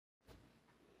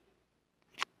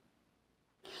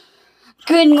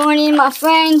Good morning, my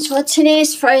friends. Well,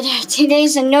 today's Friday.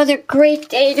 Today's another great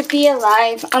day to be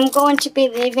alive. I'm going to be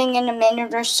leaving in a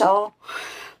minute or so.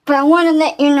 But I want to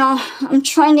let you know, I'm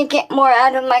trying to get more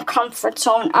out of my comfort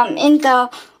zone. I'm in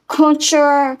the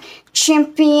culture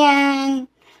champion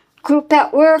group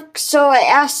at work, so I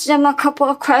asked them a couple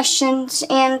of questions,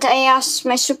 and I asked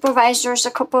my supervisors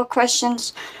a couple of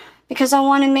questions because I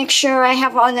want to make sure I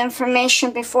have all the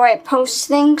information before I post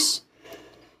things.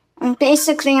 And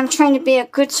basically, I'm trying to be a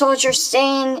good soldier,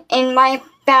 staying in my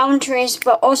boundaries,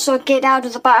 but also get out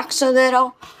of the box a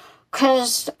little,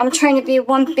 because I'm trying to be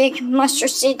one big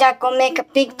mustard seed that will make a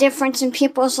big difference in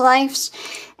people's lives.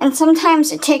 And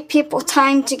sometimes it takes people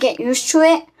time to get used to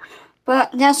it, but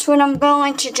that's what I'm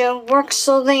going to do, work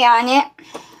slowly on it,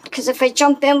 because if I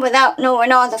jump in without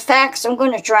knowing all the facts, I'm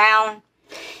going to drown.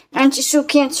 Auntie Sue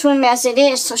can't swim as it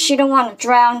is, so she don't want to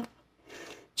drown.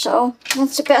 So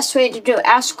that's the best way to do it.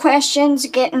 Ask questions,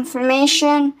 get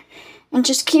information, and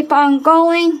just keep on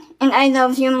going. And I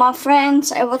love you, my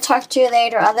friends. I will talk to you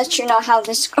later. I'll let you know how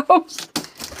this goes.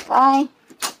 Bye.